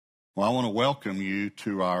Well, I want to welcome you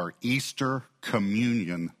to our Easter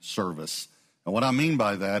communion service. And what I mean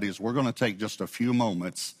by that is we're going to take just a few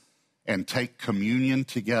moments and take communion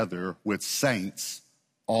together with saints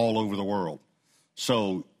all over the world.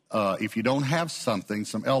 So if you don't have some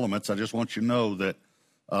elements, I just want you to know that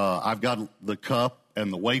I've got the cup and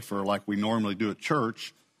the wafer like we normally do at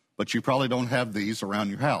church, but you probably don't have these around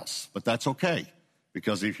your house. But that's okay,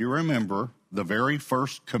 because if you remember, the very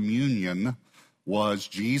first communion was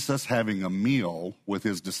Jesus having a meal with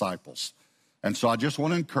his disciples. And so I just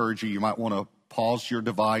want to encourage you, you might want to pause your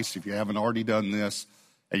device if you haven't already done this,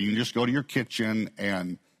 and you can just go to your kitchen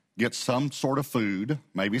and get some sort of food,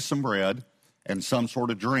 maybe some bread, and some sort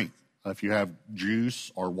of drink. If you have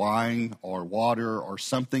juice or wine or water or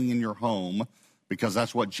something in your home, because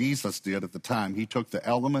that's what Jesus did at the time. He took the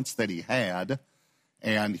elements that he had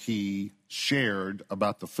and he shared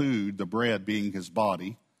about the food, the bread being his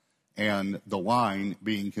body, and the wine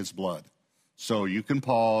being his blood. So you can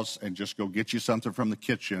pause and just go get you something from the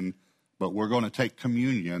kitchen, but we're going to take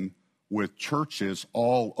communion with churches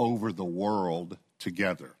all over the world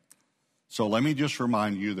together. So let me just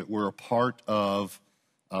remind you that we're a part of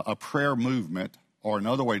a prayer movement, or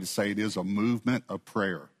another way to say it is a movement of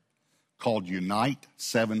prayer called Unite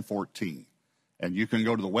 714. And you can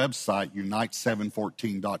go to the website,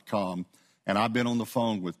 unite714.com, and I've been on the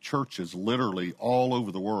phone with churches literally all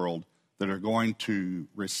over the world that are going to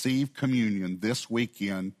receive communion this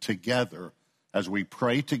weekend together as we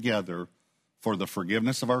pray together for the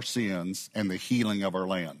forgiveness of our sins and the healing of our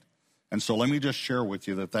land. And so let me just share with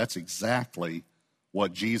you that that's exactly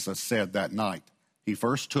what Jesus said that night. He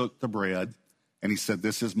first took the bread and he said,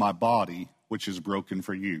 "This is my body, which is broken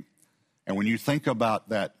for you." And when you think about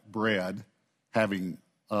that bread having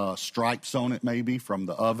stripes on it maybe from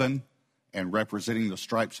the oven and representing the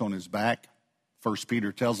stripes on his back, 1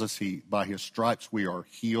 Peter tells us by his stripes we are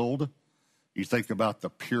healed. You think about the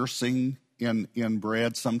piercing in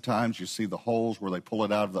bread. Sometimes you see the holes where they pull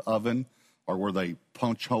it out of the oven or where they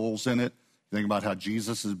punch holes in it. You think about how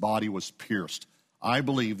Jesus' body was pierced. I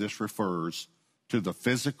believe this refers to the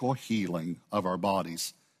physical healing of our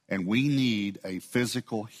bodies. And we need a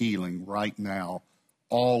physical healing right now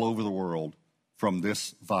all over the world from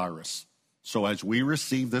this virus. So as we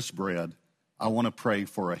receive this bread, I want to pray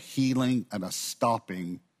for a healing and a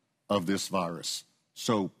stopping of this virus.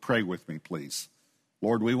 So pray with me, please.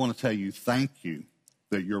 Lord, we want to tell you thank you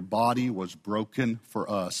that your body was broken for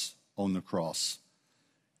us on the cross.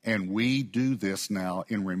 And we do this now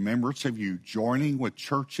in remembrance of you, joining with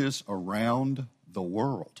churches around the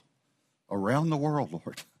world. Around the world,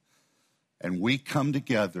 Lord. And we come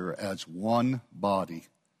together as one body,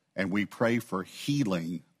 and we pray for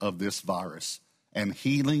healing of this virus and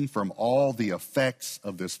healing from all the effects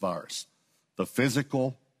of this virus, the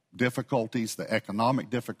physical difficulties, the economic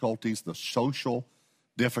difficulties, the social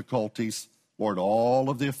difficulties. Lord, all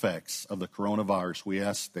of the effects of the coronavirus, we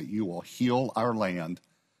ask that you will heal our land,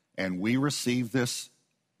 and we receive this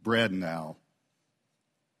bread now,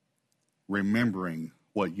 remembering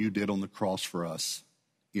what you did on the cross for us.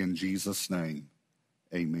 In Jesus' name,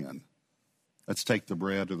 amen. Let's take the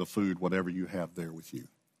bread or the food, whatever you have there with you.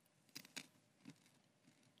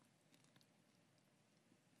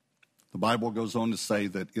 The Bible goes on to say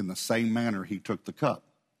that in the same manner he took the cup.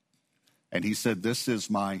 And he said, "This is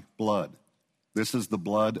my blood. This is the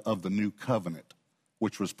blood of the new covenant,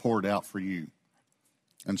 which was poured out for you."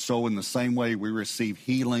 And so in the same way we receive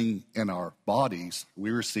healing in our bodies, we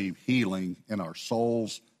receive healing in our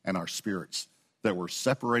souls and our spirits that were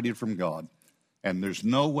separated from God. And there's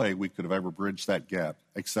no way we could have ever bridged that gap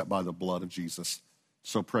except by the blood of Jesus.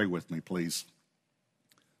 So pray with me, please.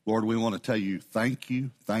 Lord, we want to tell you thank you,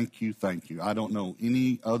 thank you, thank you. I don't know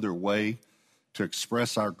any other way to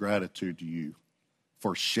express our gratitude to you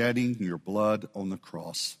for shedding your blood on the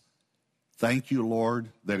cross. Thank you,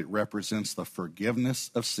 Lord, that it represents the forgiveness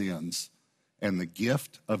of sins and the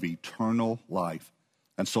gift of eternal life.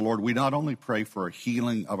 And so, Lord, we not only pray for a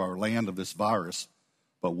healing of our land of this virus,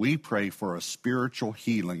 but we pray for a spiritual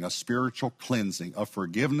healing, a spiritual cleansing, a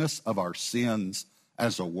forgiveness of our sins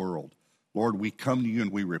as a world. Lord, we come to you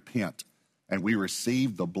and we repent, and we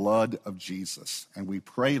receive the blood of Jesus. And we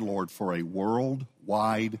pray, Lord, for a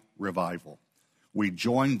worldwide revival. We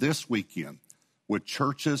join this weekend with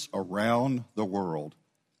churches around the world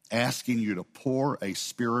asking you to pour a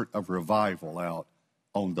spirit of revival out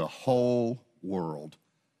on the whole world.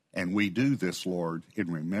 And we do this, Lord, in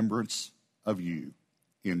remembrance of you.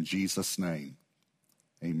 In Jesus' name,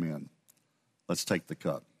 amen. Let's take the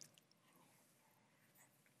cup.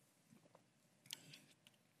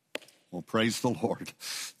 Well, praise the Lord.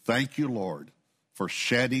 Thank you, Lord, for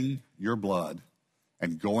shedding your blood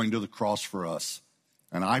and going to the cross for us.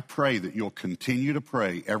 And I pray that you'll continue to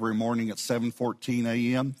pray every morning at 7:14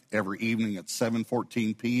 a.m., every evening at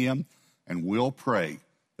 7:14 p.m., and we'll pray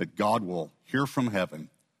that God will hear from heaven,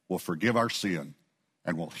 will forgive our sin,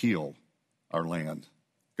 and will heal our land.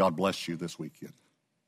 God bless you this weekend.